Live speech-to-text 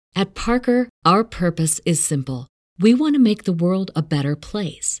At Parker, our purpose is simple. We want to make the world a better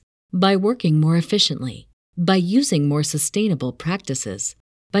place by working more efficiently, by using more sustainable practices,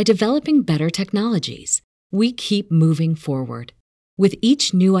 by developing better technologies. We keep moving forward. With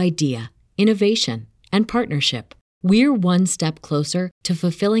each new idea, innovation, and partnership, we're one step closer to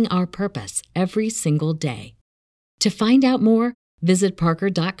fulfilling our purpose every single day. To find out more, visit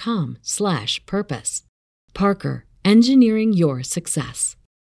parker.com/purpose. Parker, engineering your success.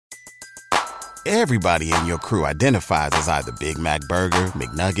 Everybody in your crew identifies as either Big Mac Burger,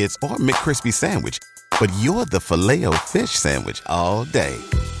 McNuggets, or McCrispy Sandwich. But you're the Filet-O-Fish Sandwich all day.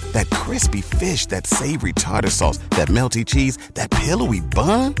 That crispy fish, that savory tartar sauce, that melty cheese, that pillowy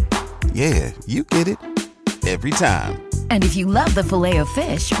bun. Yeah, you get it. Every time. And if you love the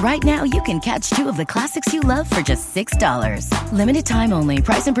Filet-O-Fish, right now you can catch two of the classics you love for just $6. Limited time only.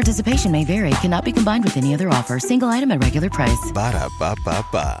 Price and participation may vary. Cannot be combined with any other offer. Single item at regular price.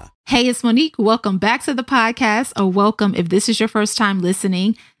 Ba-da-ba-ba-ba. Hey, it's Monique. Welcome back to the podcast, or welcome if this is your first time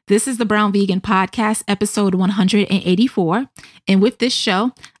listening. This is the Brown Vegan Podcast, episode 184. And with this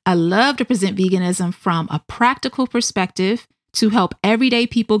show, I love to present veganism from a practical perspective to help everyday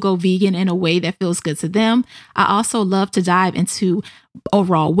people go vegan in a way that feels good to them. I also love to dive into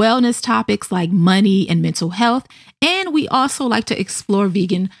overall wellness topics like money and mental health. And we also like to explore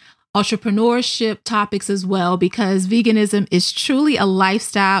vegan entrepreneurship topics as well, because veganism is truly a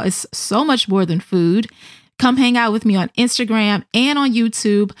lifestyle. It's so much more than food. Come hang out with me on Instagram and on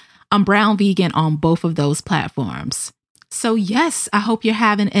YouTube. I'm Brown Vegan on both of those platforms. So yes, I hope you're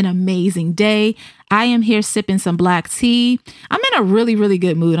having an amazing day. I am here sipping some black tea. I'm in a really, really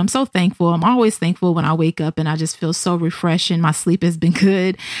good mood. I'm so thankful. I'm always thankful when I wake up and I just feel so refreshing. My sleep has been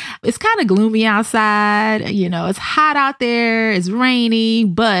good. It's kind of gloomy outside. You know, it's hot out there. It's rainy,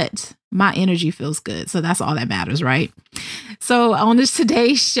 but my energy feels good. So that's all that matters, right? So on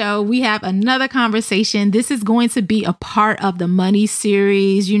today's show, we have another conversation. This is going to be a part of the money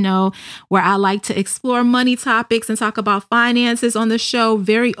series, you know, where I like to explore money topics and talk about finances on the show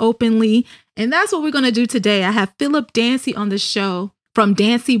very openly. And that's what we're going to do today. I have Philip Dancy on the show from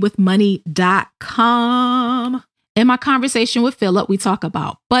dancywithmoney.com. In my conversation with Philip, we talk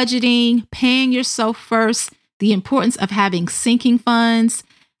about budgeting, paying yourself first, the importance of having sinking funds,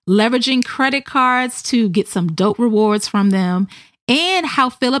 leveraging credit cards to get some dope rewards from them, and how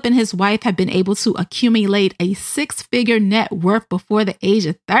Philip and his wife have been able to accumulate a 6-figure net worth before the age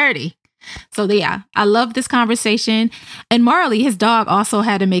of 30. So yeah, I love this conversation. And Marley, his dog, also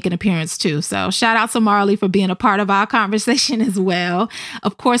had to make an appearance too. So shout out to Marley for being a part of our conversation as well.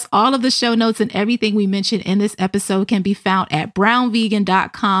 Of course, all of the show notes and everything we mentioned in this episode can be found at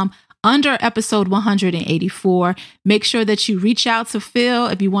brownvegan.com under episode 184. Make sure that you reach out to Phil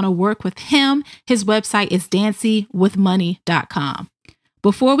if you want to work with him. His website is dancywithmoney.com.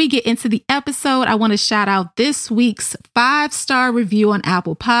 Before we get into the episode, I want to shout out this week's 5-star review on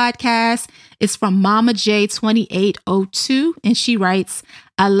Apple Podcasts. It's from Mama J 2802, and she writes,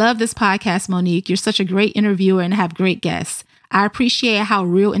 "I love this podcast, Monique. You're such a great interviewer and have great guests. I appreciate how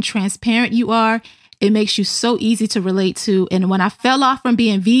real and transparent you are. It makes you so easy to relate to. And when I fell off from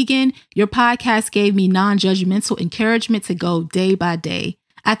being vegan, your podcast gave me non-judgmental encouragement to go day by day.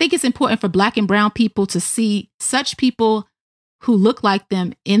 I think it's important for Black and brown people to see such people who look like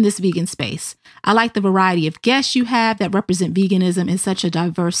them in this vegan space. I like the variety of guests you have that represent veganism in such a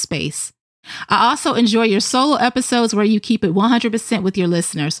diverse space. I also enjoy your solo episodes where you keep it 100% with your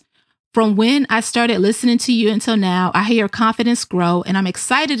listeners. From when I started listening to you until now, I hear your confidence grow, and I'm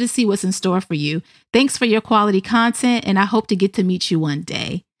excited to see what's in store for you. Thanks for your quality content, and I hope to get to meet you one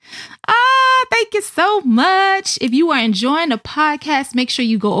day." Thank you so much. If you are enjoying the podcast, make sure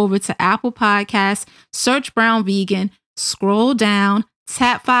you go over to Apple Podcasts, search Brown Vegan, scroll down,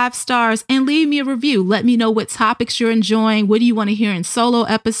 tap 5 stars, and leave me a review. Let me know what topics you're enjoying. What do you want to hear in solo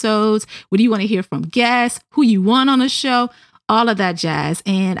episodes? What do you want to hear from guests? Who you want on the show? All of that jazz.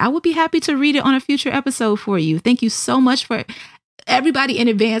 And I would be happy to read it on a future episode for you. Thank you so much for everybody in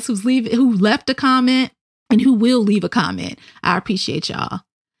advance who left a comment and who will leave a comment. I appreciate y'all.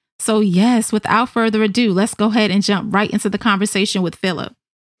 So yes, without further ado, let's go ahead and jump right into the conversation with Philip.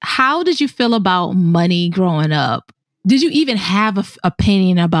 How did you feel about money growing up? Did you even have an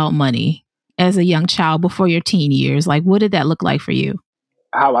opinion about money as a young child before your teen years? Like, what did that look like for you?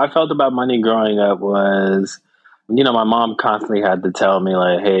 How I felt about money growing up was, you know, my mom constantly had to tell me,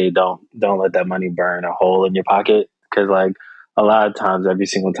 like, hey, don't let that money burn a hole in your pocket. Because, like, a lot of times, every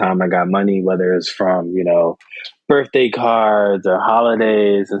single time I got money, whether it's from, you know, birthday cards or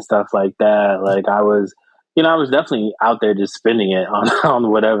holidays and stuff like that, like, I was definitely out there just spending it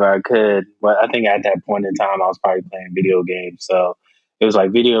on whatever I could. But I think at that point in time, I was probably playing video games. So it was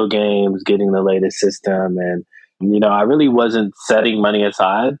like video games, getting the latest system. And, I really wasn't setting money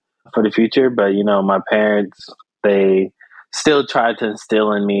aside for the future. But, my parents, they still tried to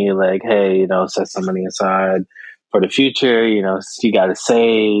instill in me like, hey, set some money aside for the future. You got to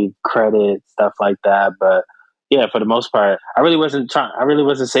save, credit, stuff like that. But yeah, for the most part, I really wasn't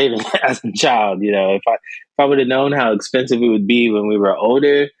saving as a child. If I would have known how expensive it would be when we were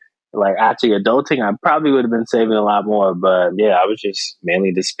older, like actually adulting, I probably would have been saving a lot more. But yeah, I was just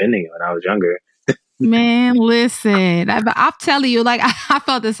mainly just spending it when I was younger. Man, listen, I'm telling you, like, I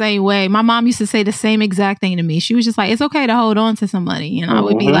felt the same way. My mom used to say the same exact thing to me. She was just like, it's okay to hold on to some money. And I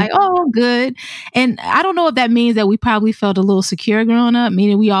would be like, oh, good. And I don't know if that means that we probably felt a little secure growing up,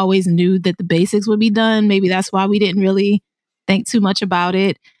 meaning we always knew that the basics would be done. Maybe that's why we didn't really think too much about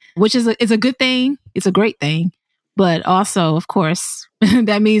it, which is a good thing. It's a great thing. But also, of course,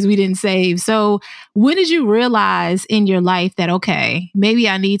 that means we didn't save. So when did you realize in your life that, okay, maybe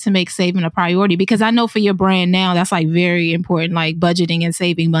I need to make saving a priority? Because I know for your brand now, that's like very important, like budgeting and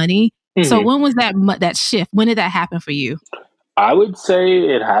saving money. Mm-hmm. So when was that shift? When did that happen for you? I would say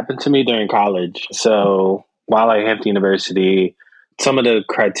it happened to me during college. So while at Hampton University, some of the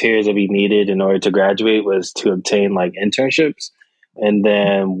criteria that we needed in order to graduate was to obtain like internships. And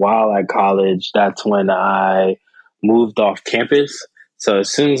then while at college, that's when I moved off campus. So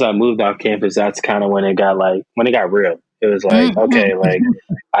as soon as I moved off campus, that's kind of when it got real. It was like, okay, like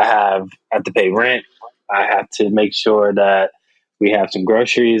I have to pay rent. I have to make sure that we have some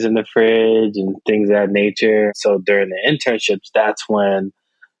groceries in the fridge and things of that nature. So during the internships, that's when,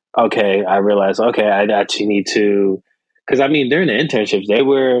 okay, I realized, okay, I actually need to, because I mean, during the internships, they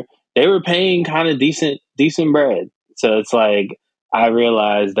were paying kind of decent bread. So it's like, I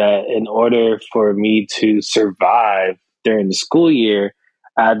realized that in order for me to survive during the school year,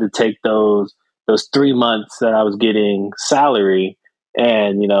 I had to take those 3 months that I was getting salary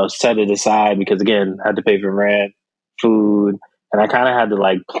and, set it aside because again, I had to pay for rent, food, and I kind of had to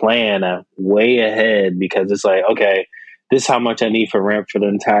like plan way ahead because it's like, okay, this is how much I need for rent for the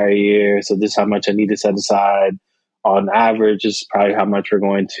entire year. So this is how much I need to set aside. On average, this is probably how much we're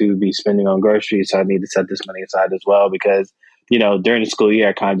going to be spending on groceries. So I need to set this money aside as well because during the school year,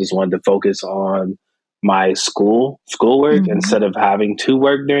 I kind of just wanted to focus on my schoolwork instead of having to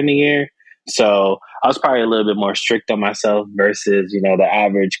work during the year. So I was probably a little bit more strict on myself versus, the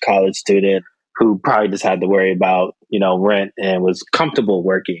average college student who probably just had to worry about, rent and was comfortable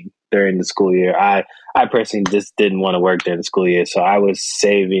working during the school year. I personally just didn't want to work during the school year. So I was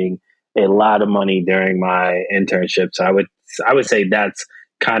saving a lot of money during my internship. So I would say that's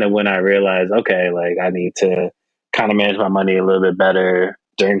kind of when I realized, okay, like I need to kind of manage my money a little bit better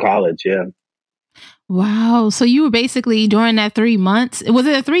during college. Yeah. Wow. So you were basically during that 3 months, was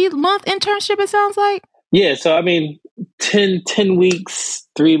it a 3-month internship? It sounds like. Yeah. So, I mean, 10 weeks,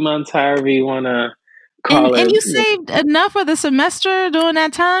 3 months, however you want to call it. And you saved enough for the semester during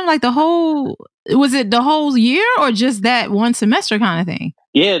that time? Like was it the whole year or just that one semester kind of thing?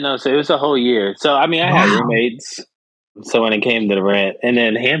 Yeah, no. So it was a whole year. So, I mean, I had roommates. So when it came to the rent, and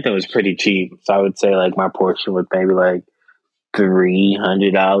then Hampton was pretty cheap. So I would say like my portion was maybe like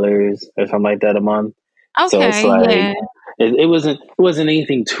 $300 or something like that a month. Okay, so it's like, yeah. It wasn't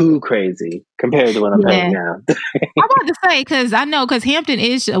anything too crazy compared to what I'm paying now. I'm about to say, because Hampton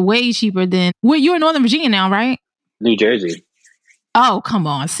is way cheaper than, you're in Northern Virginia now, right? New Jersey. Oh, come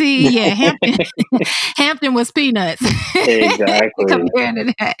on. See, yeah, Hampton was peanuts. Exactly. Compared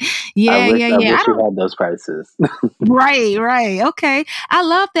to that. Yeah, I wish yeah. you had those prices. Right. Okay. I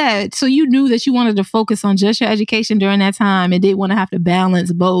love that. So you knew that you wanted to focus on just your education during that time and didn't want to have to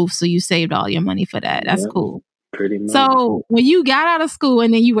balance both. So you saved all your money for that. That's cool. Pretty much. So when you got out of school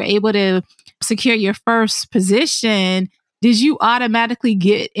and then you were able to secure your first position, did you automatically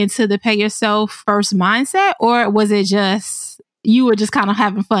get into the pay yourself first mindset, or was it just you were just kind of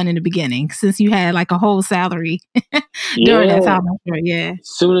having fun in the beginning since you had like a whole salary during that time? Yeah. As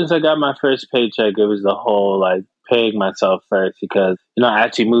soon as I got my first paycheck, it was the whole like paying myself first because, I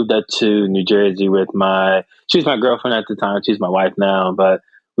actually moved up to New Jersey with she was my girlfriend at the time. She's my wife now, but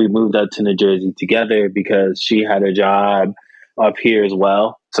we moved up to New Jersey together because she had a job up here as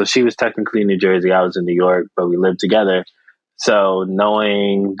well. So she was technically in New Jersey. I was in New York, but we lived together. So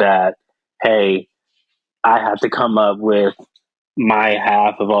knowing that, hey, I have to come up with my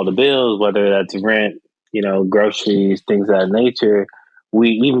half of all the bills, whether that's rent, groceries, things of that nature.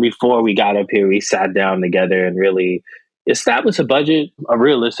 Even before we got up here, we sat down together and really established a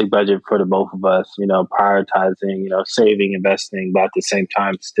realistic budget for the both of us, prioritizing, saving, investing, but at the same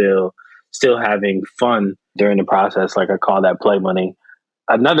time, still having fun during the process. Like I call that play money.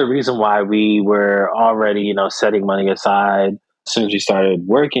 Another reason why we were already, setting money aside since we started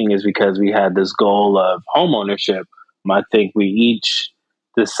working is because we had this goal of home ownership. I think we each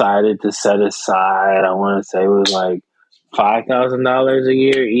decided to set aside, I want to say it was like $5,000 a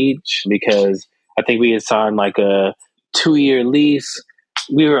year each, because I think we had signed like a 2-year lease.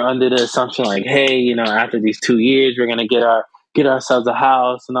 We were under the assumption like, hey, after these 2 years, we're going to get ourselves a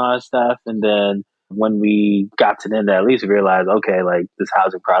house and all that stuff. And then when we got to the end of that lease, we realized, okay, like this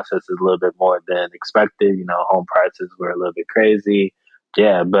housing process is a little bit more than expected. Home prices were a little bit crazy.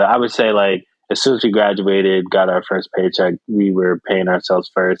 Yeah, but I would say like as soon as we graduated, got our first paycheck, we were paying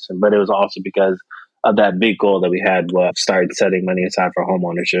ourselves first. But it was also because of that big goal that we had, started setting money aside for home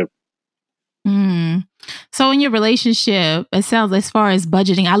ownership. So in your relationship, it sounds as far as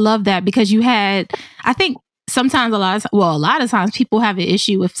budgeting, I love that because I think sometimes a lot of times people have an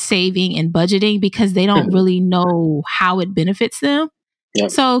issue with saving and budgeting because they don't really know how it benefits them.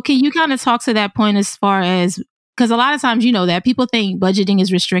 Yep. So can you kind of talk to that point as far as, because a lot of times, that people think budgeting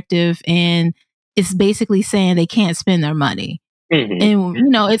is restrictive and it's basically saying they can't spend their money. And,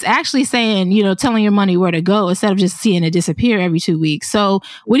 it's actually saying, telling your money where to go instead of just seeing it disappear every 2 weeks. So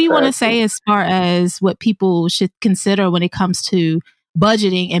what do you want to say as far as what people should consider when it comes to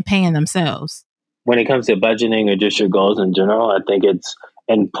budgeting and paying themselves? When it comes to budgeting or just your goals in general, I think it's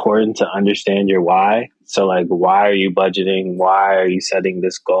important to understand your why. So like, why are you budgeting? Why are you setting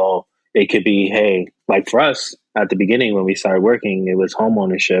this goal? It could be, hey, like for us at the beginning when we started working, it was home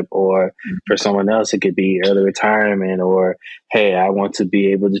ownership, or for someone else, it could be early retirement, or, hey, I want to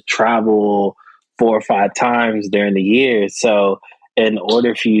be able to travel 4 or 5 times during the year. So in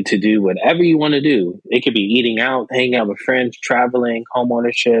order for you to do whatever you want to do, it could be eating out, hanging out with friends, traveling, home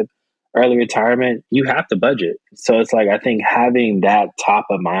ownership, early retirement, you have to budget. So it's like, I think having that top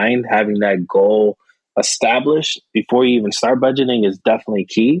of mind, having that goal established before you even start budgeting is definitely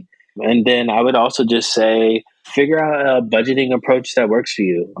key. And then I would also just say, figure out a budgeting approach that works for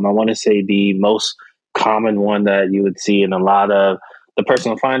you. I want to say the most common one that you would see in a lot of the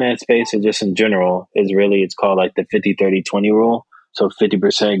personal finance space or just in general is really, it's called like the 50-30-20 rule. So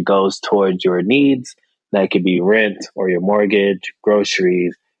 50% goes towards your needs. That could be rent or your mortgage,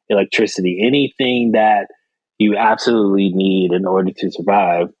 groceries, electricity, anything that you absolutely need in order to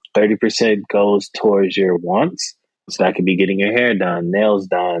survive. 30% goes towards your wants. So that could be getting your hair done, nails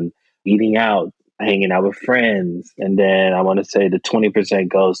done, eating out, hanging out with friends. And then I want to say the 20%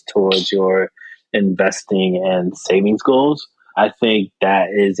 goes towards your investing and savings goals. I think that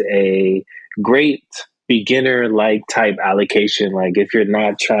is a great beginner-like type allocation. Like if you're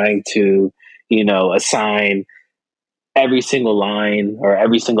not trying to, assign every single line or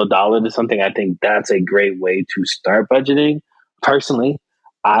every single dollar to something, I think that's a great way to start budgeting. Personally,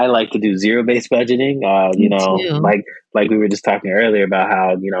 I like to do zero-based budgeting. Like we were just talking earlier about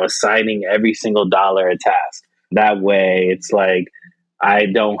how, assigning every single dollar a task. That way it's like,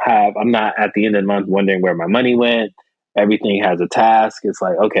 I'm not at the end of the month wondering where my money went. Everything has a task. It's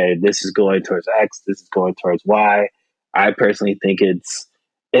like, okay, this is going towards X, this is going towards Y. I personally think it's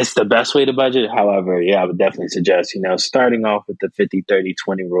the best way to budget. However, I would definitely suggest, starting off with the 50-30-20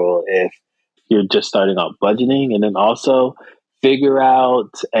 rule if you're just starting out budgeting, and then also figure out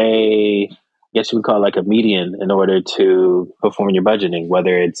I guess you would call it like a median in order to perform your budgeting,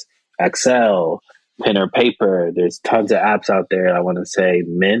 whether it's Excel, pen or paper. There's tons of apps out there. I want to say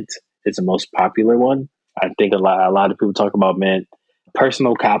Mint is the most popular one. I think a lot of people talk about Mint.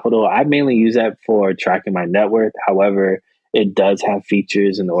 Personal Capital, I mainly use that for tracking my net worth. However, it does have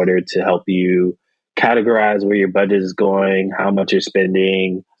features in order to help you categorize where your budget is going, how much you're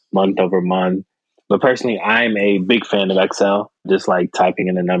spending month over month. But personally, I'm a big fan of Excel, just like typing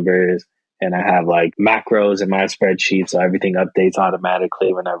in the numbers. And I have like macros in my spreadsheet, so everything updates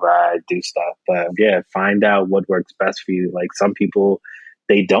automatically whenever I do stuff. But find out what works best for you. Like some people,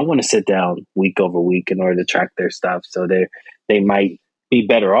 they don't want to sit down week over week in order to track their stuff. So they might be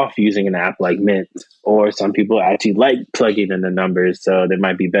better off using an app like Mint, or some people actually like plugging in the numbers. So they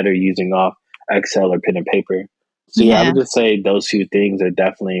might be better using off Excel or pen and paper. So I would just say those few things are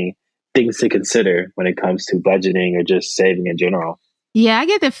definitely things to consider when it comes to budgeting or just saving in general. Yeah, I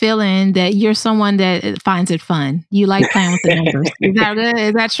get the feeling that you're someone that finds it fun. You like playing with the numbers. Is that good?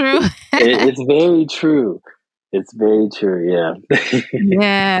 Is that true? It's very true. It's very true. Yeah.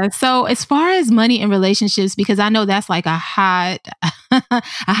 Yeah. So as far as money and relationships, because I know that's like a hot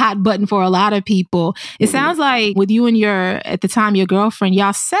a hot button for a lot of people. It sounds like with you and at the time, your girlfriend,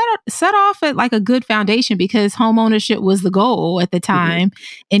 y'all set off at like a good foundation because home ownership was the goal at the time.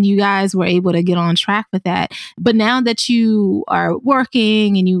 And you guys were able to get on track with that. But now that you are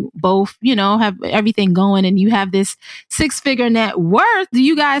working and you both, have everything going and you have this 6-figure net worth, do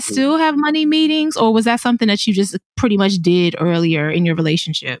you guys still have money meetings, or was that something that you just pretty much did earlier in your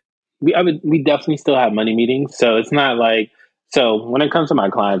relationship? We definitely still have money meetings. So it's not like, so when it comes to my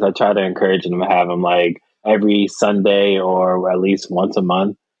clients, I try to encourage them to have them like every Sunday or at least once a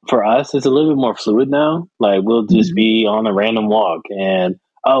month. For us, it's a little bit more fluid now. Like we'll just be on a random walk and,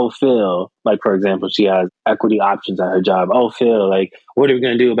 oh, Phil, like for example, she has equity options at her job. Oh, Phil, like what are we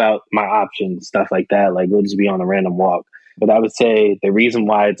going to do about my options? Stuff like that. Like we'll just be on a random walk. But I would say the reason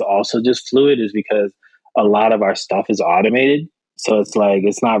why it's also just fluid is because a lot of our stuff is automated. So it's like,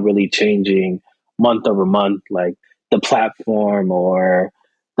 it's not really changing month over month, like the platform or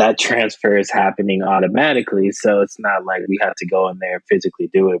that transfer is happening automatically. So it's not like we have to go in there and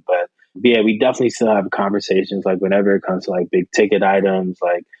physically do it. But yeah, we definitely still have conversations like whenever it comes to like big ticket items.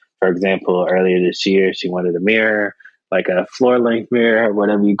 Like, for example, earlier this year, she wanted a mirror, like a floor length mirror, or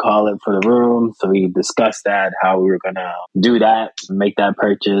whatever you call it for the room. So we discussed that, how we were going to do that, make that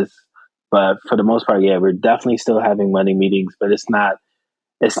purchase. But for the most part, yeah, we're definitely still having money meetings, but it's not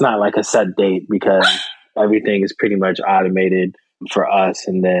like a set date because everything is pretty much automated for us.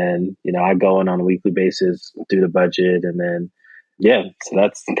 And then, I go in on a weekly basis, do the budget, and then, yeah, so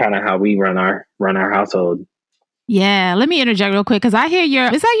that's kind of how we run our household. Yeah, let me interject real quick because I hear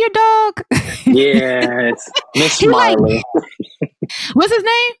is that your dog? Yeah, it's Miss Marley. What's his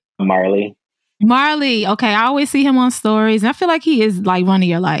name? Marley. Okay, I always see him on stories, and I feel like he is like running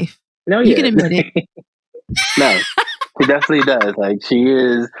your life. No, you can admit it. No, he definitely does. Like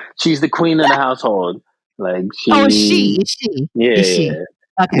she's the queen of the household. Like she. Oh, is she? Yeah. Is she?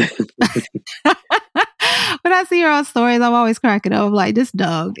 Okay. When I see her on stories, I'm always cracking up. I'm like, this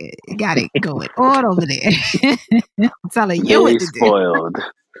dog got it going on over there. I'm telling you what to spoiled.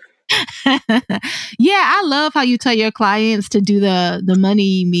 Yeah, I love how you tell your clients to do the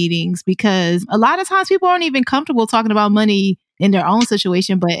money meetings because a lot of times people aren't even comfortable talking about money in their own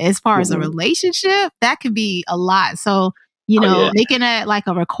situation. But as far as a relationship, that could be a lot. So, making that like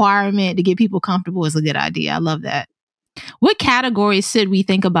a requirement to get people comfortable is a good idea. I love that. What categories should we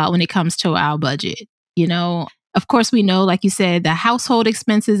think about when it comes to our budget? Of course, we know, like you said, the household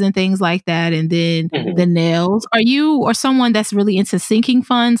expenses and things like that, and then the nails. Are you or someone that's really into sinking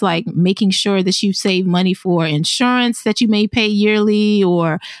funds, like making sure that you save money for insurance that you may pay yearly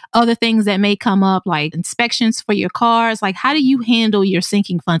or other things that may come up, like inspections for your cars? Like, how do you handle your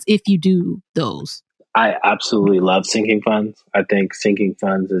sinking funds if you do those? I absolutely love sinking funds. I think sinking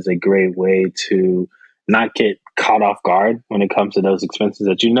funds is a great way to not get caught off guard when it comes to those expenses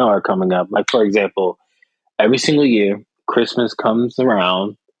that are coming up. Like, for example, every single year, Christmas comes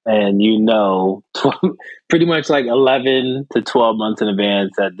around and pretty much like 11 to 12 months in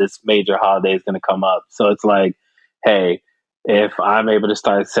advance that this major holiday is going to come up. So it's like, hey, if I'm able to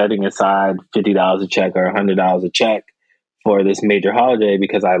start setting aside $50 a check or $100 a check for this major holiday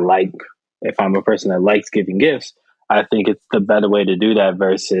because if I'm a person that likes giving gifts, I think it's the better way to do that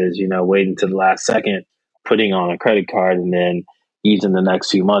versus, waiting to the last second, putting on a credit card and then using the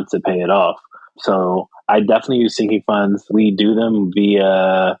next few months to pay it off. So I definitely use sinking funds. We do them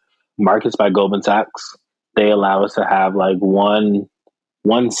via Markets by Goldman Sachs. They allow us to have like one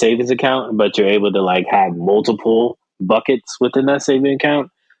savings account, but you're able to like have multiple buckets within that saving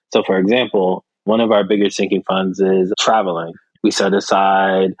account. So for example, one of our bigger sinking funds is traveling. We set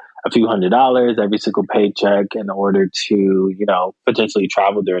aside a few $100s every single paycheck in order to, potentially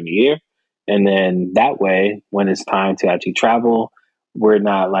travel during the year. And then that way, when it's time to actually travel, we're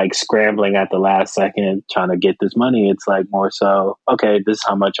not like scrambling at the last second trying to get this money. It's like more so, okay, this is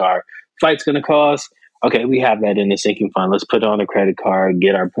how much our flight's going to cost. Okay, we have that in the sinking fund. Let's put it on a credit card,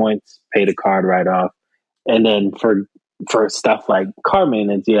 get our points, pay the card right off. And then for stuff like car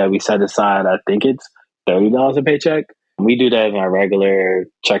maintenance, yeah, we set aside, I think it's $30 a paycheck. We do that in our regular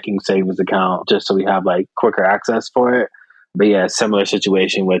checking savings account just so we have like quicker access for it. But yeah, similar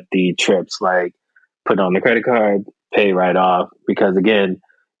situation with the trips, like put on the credit card, pay right off. Because again,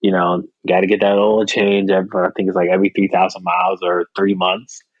 got to get that oil change. I think it's like every 3,000 miles or 3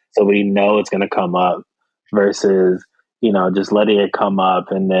 months. So we know it's going to come up versus, just letting it come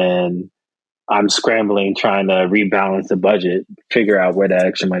up and then I'm scrambling trying to rebalance the budget, figure out where that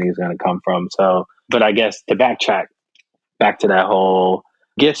extra money is going to come from. So, but I guess to backtrack back to that whole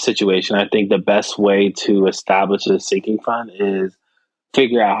gift situation, I think the best way to establish a sinking fund is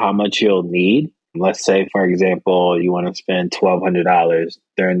figure out how much you'll need Let's say, for example, you want to spend $1,200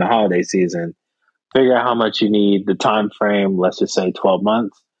 during the holiday season. Figure out how much you need, the time frame, let's just say 12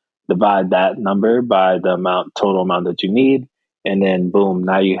 months. Divide that number by the total amount that you need. And then boom,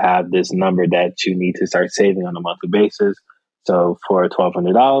 now you have this number that you need to start saving on a monthly basis. So for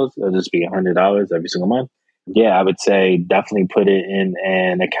 $1,200, it'll just be $100 every single month. Yeah, I would say definitely put it in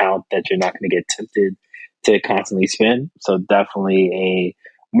an account that you're not going to get tempted to constantly spend. So definitely a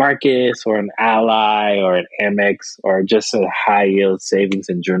Marcus or an Ally or an Amex or just a high yield savings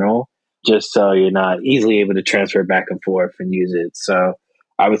in general, just so you're not easily able to transfer back and forth and use it. So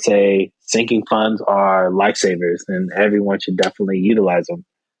I would say sinking funds are lifesavers and everyone should definitely utilize them.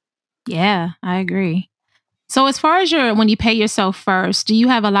 Yeah, I agree. So as far as when you pay yourself first, do you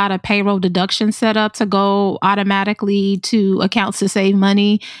have a lot of payroll deductions set up to go automatically to accounts to save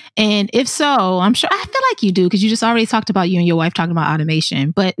money? And if so, I feel like you do, because you just already talked about you and your wife talking about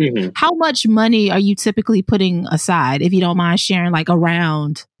automation. But how much money are you typically putting aside, if you don't mind sharing, like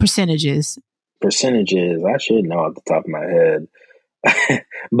around percentages? Percentages, I should know off the top of my head.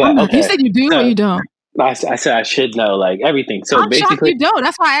 But okay. You said you do or you don't? I said I should know like everything. So I'm basically, shocked you don't.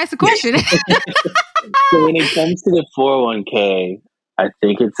 That's why I asked the question. So when it comes to the 401k, I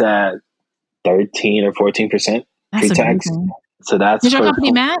think it's at 13 or 14% pre-tax. So that's does your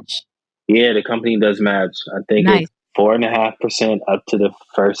company match? Yeah, the company does match. I think it's 4.5% up to the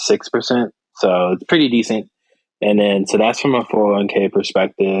first 6%. So it's pretty decent. And then so that's from a 401k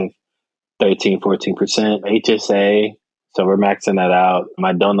perspective, 13, 14% HSA. So we're maxing that out.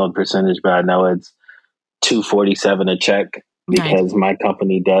 I don't know the percentage, but I know it's $247 a check because my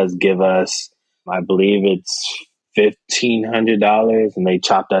company does give us, I believe it's $1,500, and they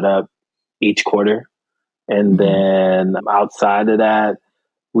chop that up each quarter. And then outside of that,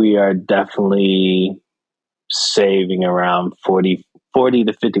 we are definitely saving around 40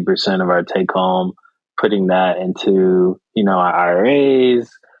 to 50% of our take home, putting that into, our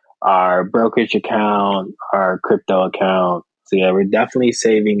IRAs, our brokerage account, our crypto account. So yeah, we're definitely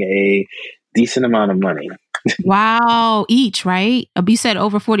saving a decent amount of money. Wow. Each, right? You said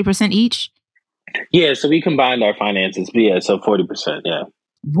over 40% each? Yeah, so we combined our finances. But yeah, so 40%, yeah.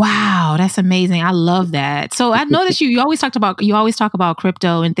 Wow, that's amazing. I love that. So I noticed you always talk about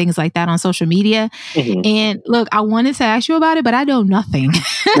crypto and things like that on social media. And look, I wanted to ask you about it, but I know nothing.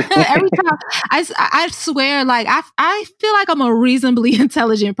 Every time I swear, like I feel like I'm a reasonably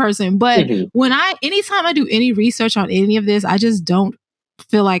intelligent person, but anytime I do any research on any of this, I just don't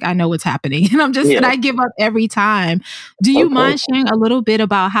feel like I know what's happening. And and I give up every time. Do you mind sharing a little bit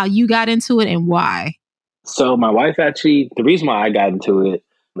about how you got into it and why? So my wife the reason why I got into it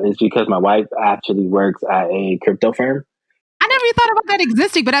is because my wife actually works at a crypto firm. I never even thought about that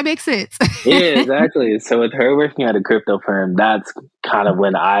existing, but that makes sense. Yeah, exactly. So with her working at a crypto firm, that's kind of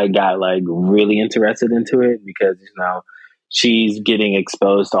when I got like really interested into it because, she's getting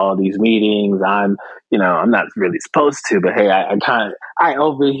exposed to all these meetings. I'm not really supposed to, but hey, I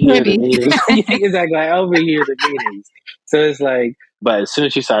overhear the meetings. Exactly. I overhear the meetings. So it's like, but as soon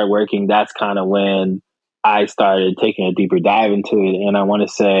as she started working, that's kind of when I started taking a deeper dive into it. And I want to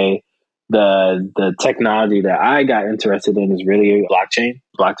say the technology that I got interested in is really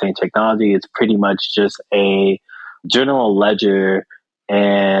blockchain technology. It's pretty much just a general ledger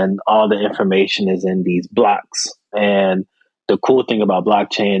and all the information is in these blocks. And the cool thing about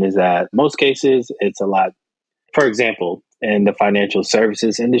blockchain is that most cases it's a lot, for example, in the financial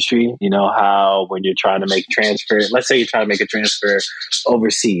services industry, how when you're trying to make transfer, let's say you're trying to make a transfer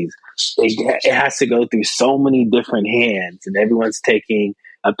overseas, it has to go through so many different hands and everyone's taking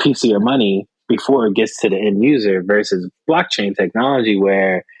a piece of your money before it gets to the end user versus blockchain technology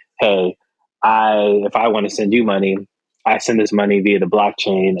where, hey, if I want to send you money, I send this money via the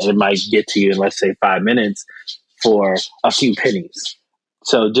blockchain and it might get to you in, let's say, 5 minutes for a few pennies.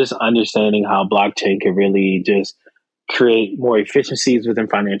 So just understanding how blockchain can really just create more efficiencies within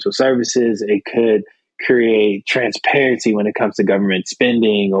financial services. It could create transparency when it comes to government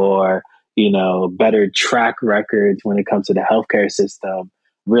spending or, better track records when it comes to the healthcare system.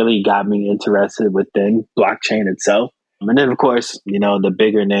 Really got me interested within blockchain itself. And then, of course, the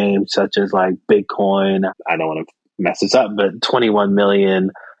bigger names such as like Bitcoin. I don't want to mess this up, but 21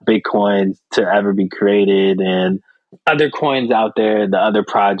 million Bitcoins to ever be created and other coins out there, the other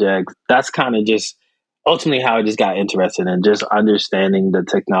projects. That's kind of just ultimately how I just got interested in just understanding the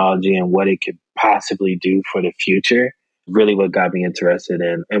technology and what it could possibly do for the future. Really what got me interested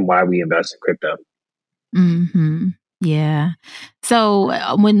in and why we invest in crypto. Yeah. So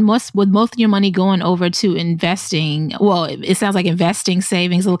with most of your money going over to investing, well, it sounds like investing,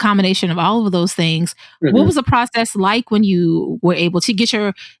 savings, a combination of all of those things. What was the process like when you were able to get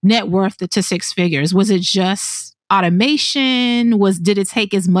your net worth to six figures? Was it just automation? Did it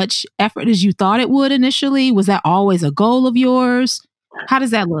take as much effort as you thought it would initially? Was that always a goal of yours? How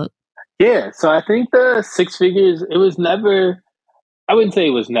does that look? Yeah. So I think the six figures, it was never, I wouldn't say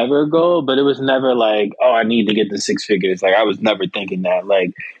it was never a goal, but it was never like, oh, I need to get to six figures. Like I was never thinking that.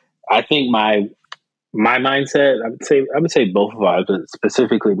 Like I think my mindset, I would say both of ours, but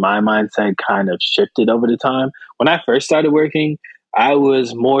specifically my mindset kind of shifted over the time. When I first started working, I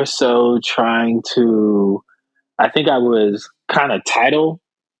was more so trying to, I think I was kind of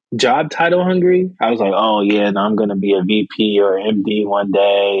job title hungry. I was like, oh yeah, and I'm gonna be a VP or MD one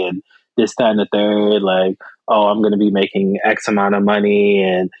day, and this, that, and the third. Like, oh, I'm gonna be making X amount of money,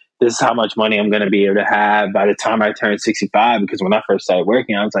 and this is how much money I'm gonna be able to have by the time I turn 65. Because when I first started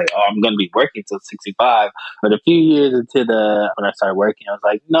working, I was like, oh, I'm gonna be working till 65. But a few years into when I started working, I was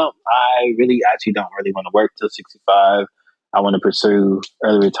like, no, I really actually don't really want to work till 65. I want to pursue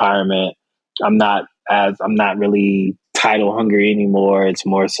early retirement. I'm not really title hungry anymore. It's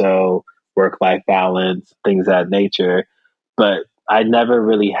more so work life balance, things of that nature. But I never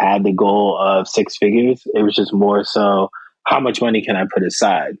really had the goal of six figures. It was just more so how much money can I put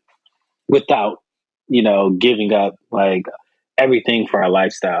aside without, giving up like everything for our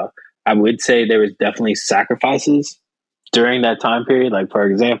lifestyle. I would say there was definitely sacrifices during that time period. Like, for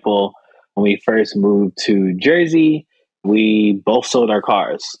example, when we first moved to Jersey, we both sold our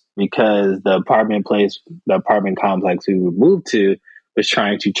cars because the apartment complex we moved to was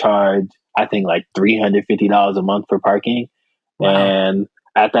trying to charge, I think, like $350 a month for parking. Wow. And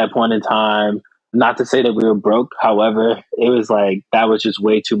at that point in time, not to say that we were broke, however, it was like that was just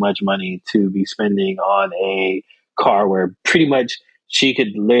way too much money to be spending on a car where pretty much she could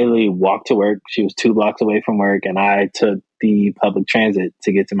literally walk to work. She was 2 blocks away from work, and I took the public transit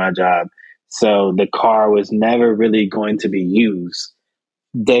to get to my job. So the car was never really going to be used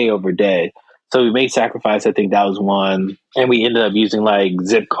day over day. So we made sacrifice. I think that was one. And we ended up using like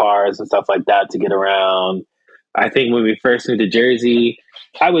zip cars and stuff like that to get around. I think when we first moved to Jersey,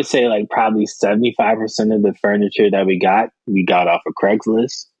 I would say like probably 75% of the furniture that we got off of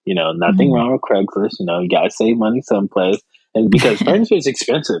Craigslist. Nothing wrong with Craigslist. You got to save money someplace. And because furniture is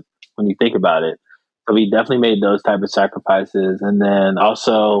expensive when you think about it. So we definitely made those type of sacrifices. And then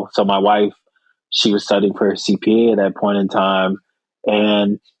also, so my wife, she was studying for her CPA at that point in time.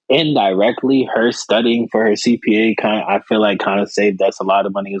 And indirectly, her studying for her CPA I feel like kind of saved us a lot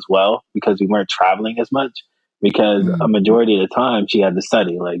of money as well because we weren't traveling as much. Because a majority of the time she had to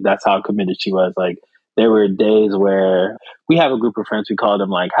study. Like that's how committed she was. Like there were days where we have a group of friends, we call them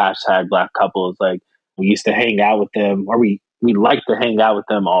like hashtag Black couples. Like we used to hang out with them, or we like to hang out with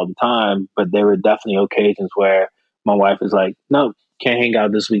them all the time. But there were definitely occasions where my wife was like, "No, can't hang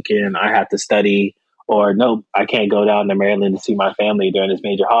out this weekend. I have to study." Or "No, I can't go down to Maryland to see my family during this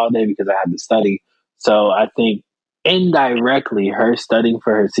major holiday because I had to study." So I think indirectly, her studying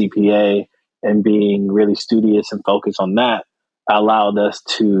for her CPA and being really studious and focused on that allowed us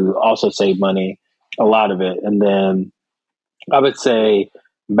to also save money, a lot of it. And then I would say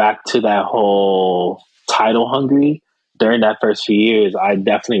back to that whole title hungry, during that first few years, I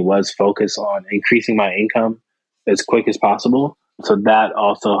definitely was focused on increasing my income as quick as possible. So that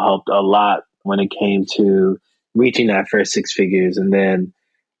also helped a lot when it came to reaching that first six figures. And then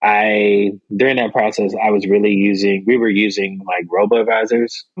during that process, we were using like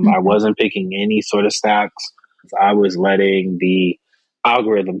robo-advisors. I wasn't picking any sort of stocks. I was letting the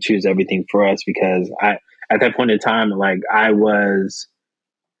algorithm choose everything for us because at that point in time, like I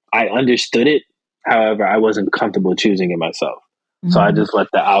understood it. However, I wasn't comfortable choosing it myself. So I just let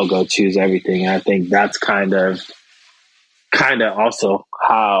the algo choose everything. And I think that's kind of also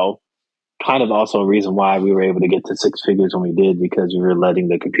a reason why we were able to get to six figures when we did, because we were letting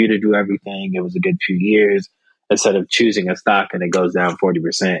the computer do everything. It was a good few years instead of choosing a stock and it goes down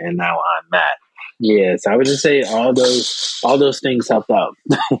 40%. And now I'm mad. Yes, I would just say all those things helped out.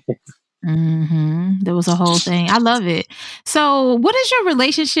 There was a whole thing. I love it. So what is your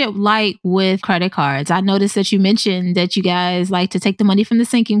relationship like with credit cards? I noticed that you mentioned that you guys like to take the money from the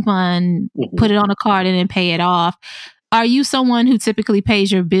sinking fund, put it on a card and then pay it off. Are you someone who typically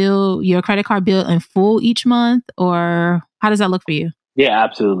pays your credit card bill in full each month, or how does that look for you? Yeah,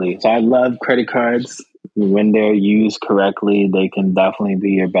 absolutely. So I love credit cards. When they're used correctly, they can definitely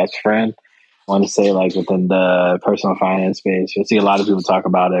be your best friend. I want to say like within the personal finance space, you'll see a lot of people talk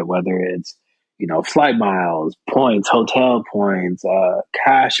about it, whether it's, flight miles, points, hotel points,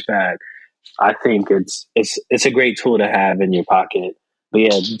 cash back. I think it's a great tool to have in your pocket. But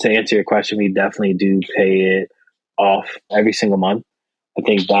yeah, to answer your question, we definitely do pay it off every single month. I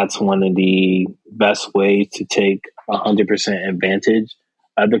think that's one of the best ways to take 100% advantage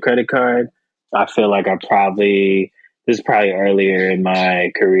of the credit card. I feel like this is probably earlier in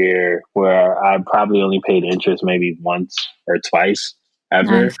my career where I probably only paid interest maybe once or twice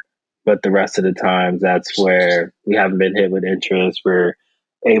ever. Nice. But the rest of the times, that's where we haven't been hit with interest. We're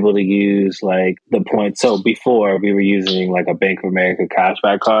able to use like the points. So before we were using like a Bank of America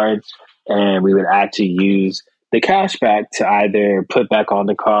cashback card, and we would actually use the cashback to either put back on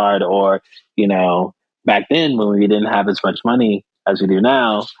the card or, back then when we didn't have as much money as we do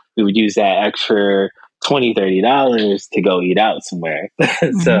now, we would use that extra $20-$30 to go eat out somewhere.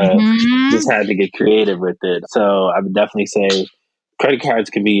 So Mhm. just had to get creative with it. So I would definitely say credit cards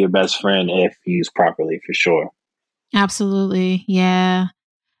can be your best friend if used properly, for sure. Absolutely. Yeah.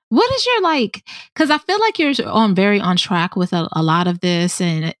 What is your because I feel like you're very on track with a lot of this,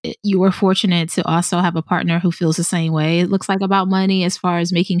 and you were fortunate to also have a partner who feels the same way, it looks like, about money, as far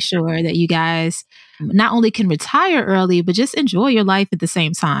as making sure that you guys not only can retire early, but just enjoy your life at the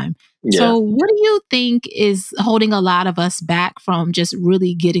same time. Yeah. So what do you think is holding a lot of us back from just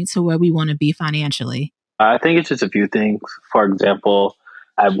really getting to where we want to be financially? I think it's just a few things. For example,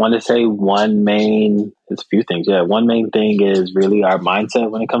 I want to say it's a few things. Yeah. One main thing is really our mindset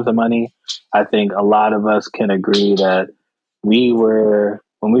when it comes to money. I think a lot of us can agree that when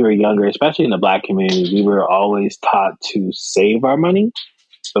we were younger, especially in the Black community, we were always taught to save our money,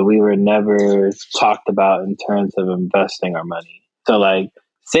 but we were never talked about in terms of investing our money. So like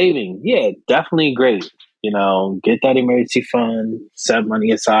saving, yeah, definitely great. Get that emergency fund, set money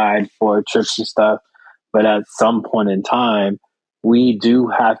aside for trips and stuff. But at some point in time, we do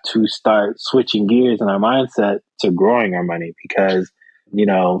have to start switching gears in our mindset to growing our money because,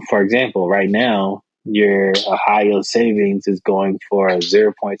 for example, right now, your high yield savings is going for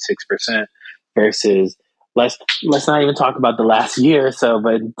 0.6% versus let's not even talk about the last year or so,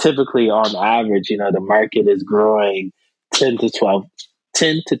 but typically on average, the market is growing 10 to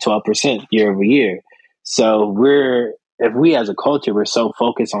 12% year over year. So if we as a culture, we're so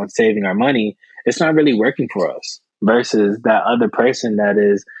focused on saving our money, it's not really working for us versus that other person that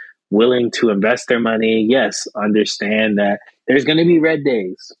is willing to invest their money. Yes, understand that there's going to be red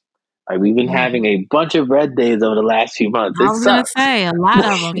days. Like we've been having a bunch of red days over the last few months. I It was gonna sucks. say a lot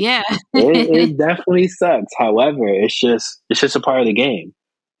of them. Yeah. It definitely sucks. However, it's just a part of the game.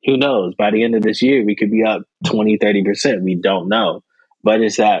 Who knows? By the end of this year, we could be up 20-30%. We don't know. But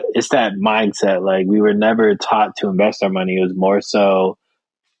it's that mindset. Like we were never taught to invest our money. It was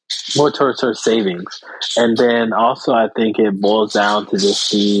more towards our savings. And then also I think it boils down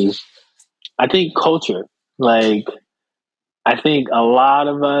to I think culture. Like I think a lot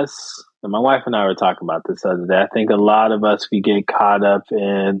of us, and my wife and I were talking about this the other day, I think a lot of us, we get caught up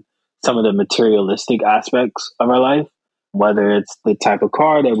in some of the materialistic aspects of our life, whether it's the type of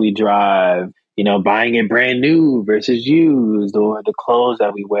car that we drive, buying it brand new versus used, or the clothes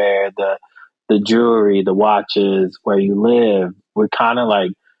that we wear, the jewelry, the watches, where you live. We're kind of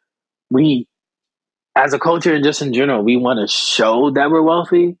like, we, as a culture and just in general, we want to show that we're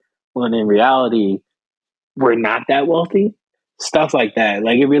wealthy when in reality, we're not that wealthy. Stuff like that.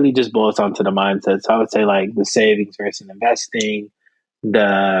 Like it really just boils down to the mindset. So I would say like the savings versus investing,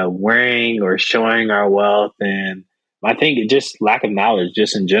 the wearing or showing our wealth, and I think it just lack of knowledge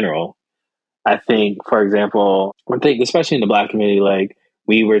just in general. I think, for example, I think especially in the Black community, like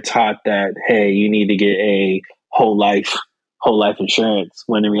we were taught that, hey, you need to get a whole life insurance.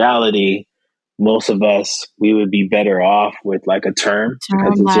 When in reality, most of us, we would be better off with like a term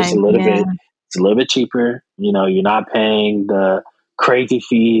because Term life. Yeah. it's a little bit cheaper. You're not paying the crazy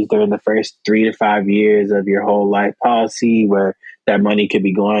fees during the first 3 to 5 years of your whole life policy, where that money could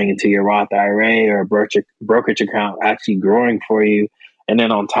be going into your Roth IRA or a brokerage account, actually growing for you. And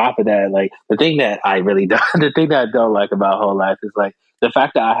then on top of that, like the thing that I don't like about whole life is like the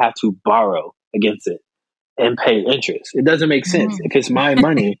fact that I have to borrow against it and pay interest. It doesn't make sense. Mhm. If it's my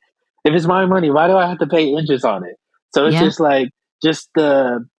money, why do I have to pay interest on it? So it's Yeah. just like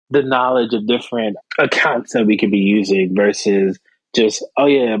the knowledge of different accounts that we could be using versus just, oh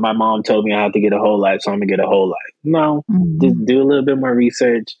yeah, my mom told me I have to get a whole life, so I'm gonna get a whole life. No, just Mhm. do a little bit more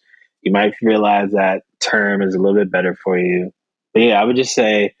research. You might realize that term is a little bit better for you. But yeah, I would just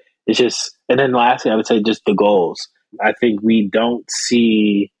say it's just, and then lastly, I would say just the goals. I think we don't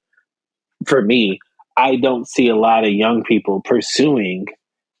see, for me, I don't see a lot of young people pursuing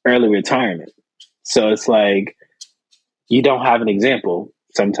early retirement. So it's like you don't have an example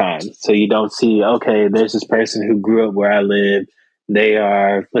sometimes. So you don't see, okay, there's this person who grew up where I live. They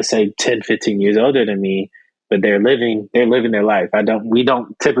are, let's say 10, 15 years older than me, but they're living their life. We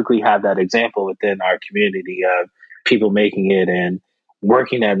don't typically have that example within our community of people making it and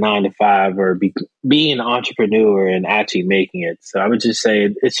working at 9 to 5 or being an entrepreneur and actually making it. So I would just say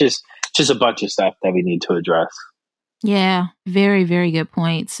it's just a bunch of stuff that we need to address. Yeah, very, very good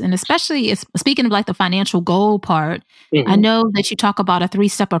points. And especially speaking of like the financial goal part, I know that you talk about a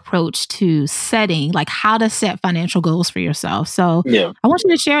 3-step approach to setting, like how to set financial goals for yourself. So I want you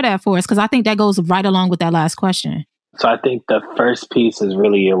to share that for us, because I think that goes right along with that last question. So I think the first piece is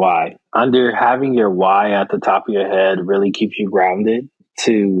really your why. Having your why at the top of your head really keeps you grounded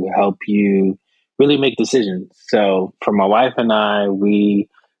to help you really make decisions. So for my wife and I, we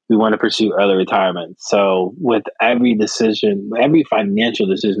want to pursue early retirement. So with every financial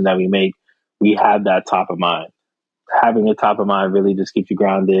decision that we make, we have that top of mind. Having it top of mind really just keeps you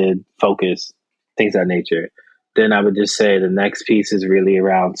grounded, focused, things of that nature. Then I would just say the next piece is really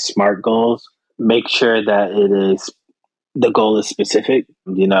around SMART goals. Make sure that the goal is specific.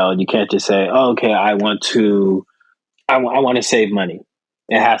 You can't just say, oh, okay, I want to save money.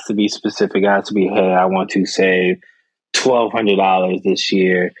 It has to be specific. It has to be, hey, I want to save $1,200 this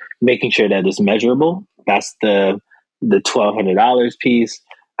year, making sure that it's measurable. That's the $1,200 piece,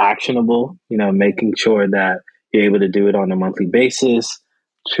 actionable, making sure that you're able to do it on a monthly basis.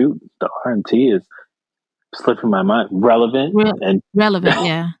 Shoot, the R&T is slipping my mind. Relevant,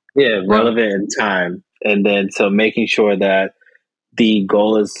 yeah. Yeah, relevant in time. And then so making sure that the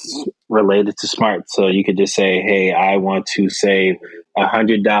goal is related to SMART. So you could just say, hey, I want to save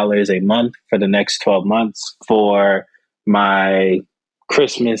 $100 a month for the next 12 months for my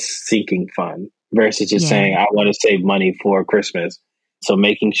Christmas sinking fund versus just saying I want to save money for Christmas. So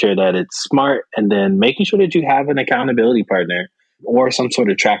making sure that it's SMART, and then making sure that you have an accountability partner or some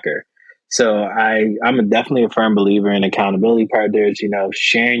sort of tracker. So I'm definitely a firm believer in accountability partners,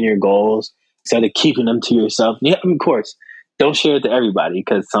 sharing your goals instead of keeping them to yourself. Yeah, of course, don't share it to everybody,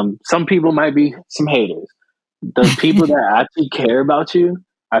 because some people might be some haters. The people that actually care about you,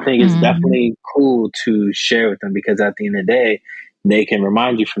 I think it's definitely cool to share with them, because at the end of the day, they can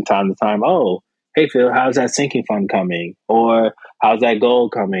remind you from time to time, oh, hey, Phil, how's that sinking fund coming? Or how's that goal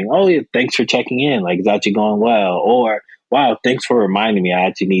coming? Oh, yeah, thanks for checking in. Like, it's actually going well. Or, wow, thanks for reminding me. I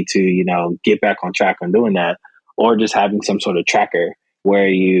actually need to, get back on track on doing that. Or just having some sort of tracker where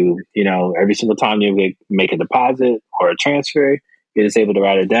every single time you make a deposit or a transfer, you're just able to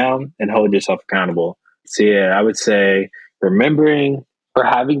write it down and hold yourself accountable. So yeah, I would say remembering or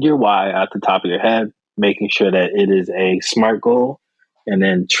having your why at the top of your head, making sure that it is a SMART goal, and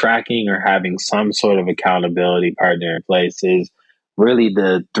then tracking or having some sort of accountability partner in place is really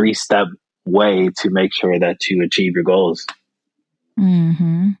the 3-step way to make sure that you achieve your goals.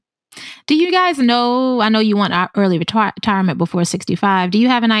 Mm-hmm. Do you guys know, I know you want early retirement before 65. Do you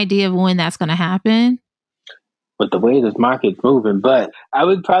have an idea of when that's going to happen? With the way this market's moving, but I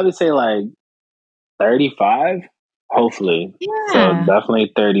would probably say like 35, hopefully. Yeah. So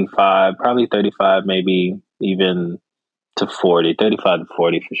definitely 35, probably 35, maybe even to 40, 35 to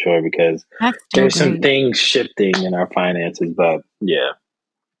 40 for sure, because there's some things shifting in our finances, but yeah.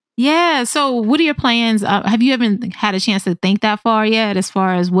 Yeah. So what are your plans? Have you ever had a chance to think that far yet, as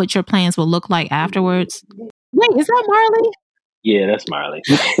far as what your plans will look like afterwards? Wait, is that Marley? Yeah, that's Marley.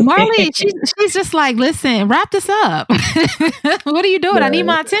 Marley, she's just like, listen, wrap this up. What are you doing? I need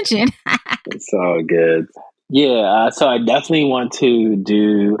my attention. It's all good. Yeah, so I definitely want to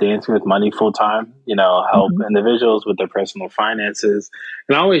do Dancing with Money full time, help individuals with their personal finances.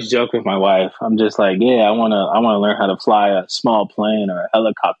 And I always joke with my wife. I'm just like, yeah, I want to learn how to fly a small plane or a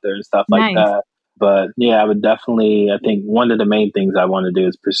helicopter and stuff like that. But yeah, I think one of the main things I want to do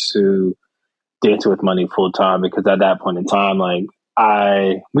is pursue Dancing with Money full time, because at that point in time, like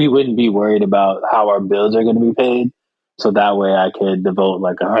we wouldn't be worried about how our bills are going to be paid. So that way I could devote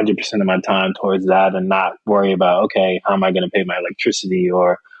like 100% of my time towards that and not worry about, okay, how am I going to pay my electricity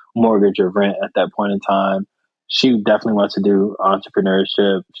or mortgage or rent at that point in time. She definitely wants to do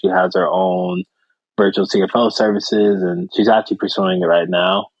entrepreneurship. She has her own virtual CFO services, and she's actually pursuing it right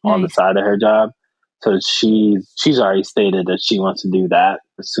now on the side of her job. So she's already stated that she wants to do that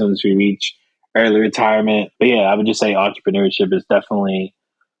as soon as we reach early retirement. But yeah, I would just say entrepreneurship is definitely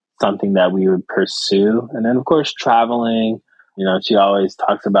something that we would pursue. And then of course traveling, she always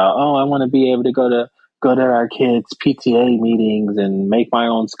talks about, oh, I want to be able to go to our kids' PTA meetings and make my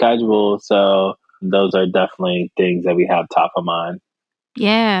own schedule. So those are definitely things that we have top of mind.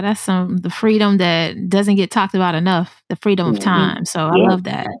 Yeah, that's the freedom that doesn't get talked about enough, the freedom of time. So I love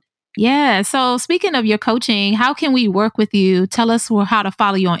that. Yeah. So speaking of your coaching, how can we work with you? Tell us how to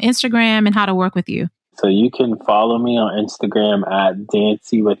follow you on Instagram and how to work with you. So you can follow me on Instagram at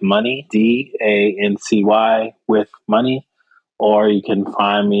Dancy with Money, DANCY with Money, or you can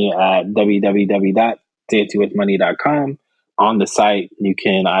find me at www.dancywithmoney.com. On the site, you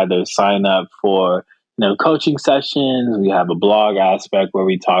can either sign up for coaching sessions. We have a blog aspect where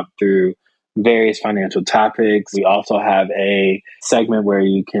we talk through various financial topics. We also have a segment where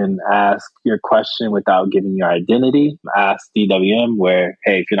you can ask your question without giving your identity. Ask DWM, where,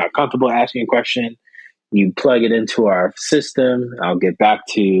 hey, if you're not comfortable asking a question, you plug it into our system. I'll get back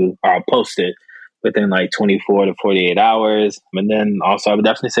to you, or I'll post it within like 24 to 48 hours. And then also I would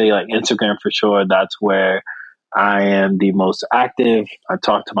definitely say like Instagram for sure. That's where I am the most active. I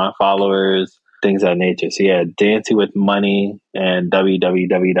talk to my followers, things of that nature. So yeah, Dancy with Money and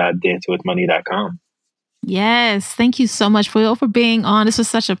www.dancywithmoney.com. Yes. Thank you so much, Will, for being on. This was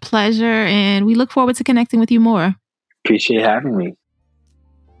such a pleasure, and we look forward to connecting with you more. Appreciate having me.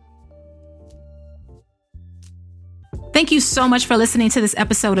 Thank you so much for listening to this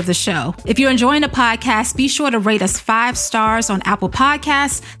episode of the show. If you're enjoying the podcast, be sure to rate us 5 stars on Apple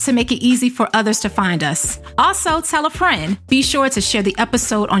Podcasts to make it easy for others to find us. Also, tell a friend. Be sure to share the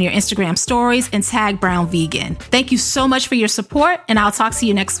episode on your Instagram stories and tag Brown Vegan. Thank you so much for your support, and I'll talk to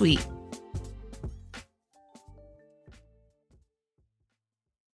you next week.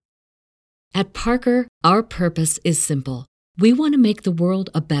 At Parker, our purpose is simple. We want to make the world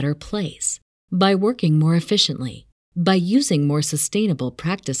a better place by working more efficiently, by using more sustainable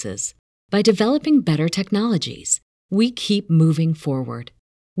practices, by developing better technologies. We keep moving forward.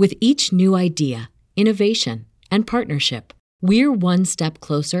 With each new idea, innovation, and partnership, we're one step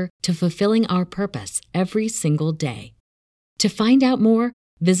closer to fulfilling our purpose every single day. To find out more,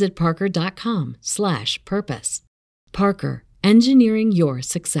 visit parker.com/purpose. Parker, engineering your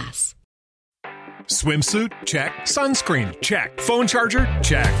success. Swimsuit? Check. Sunscreen? Check. Phone charger?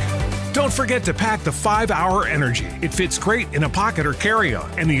 Check. Don't forget to pack the 5-Hour Energy. It fits great in a pocket or carry-on,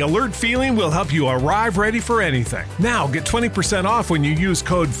 and the alert feeling will help you arrive ready for anything. Now get 20% off when you use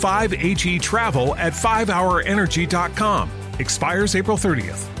code 5HETRAVEL at 5hourenergy.com. Expires April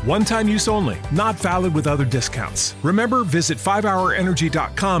 30th. One-time use only. Not valid with other discounts. Remember, visit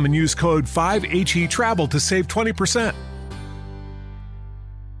 5hourenergy.com and use code 5HETRAVEL to save 20%.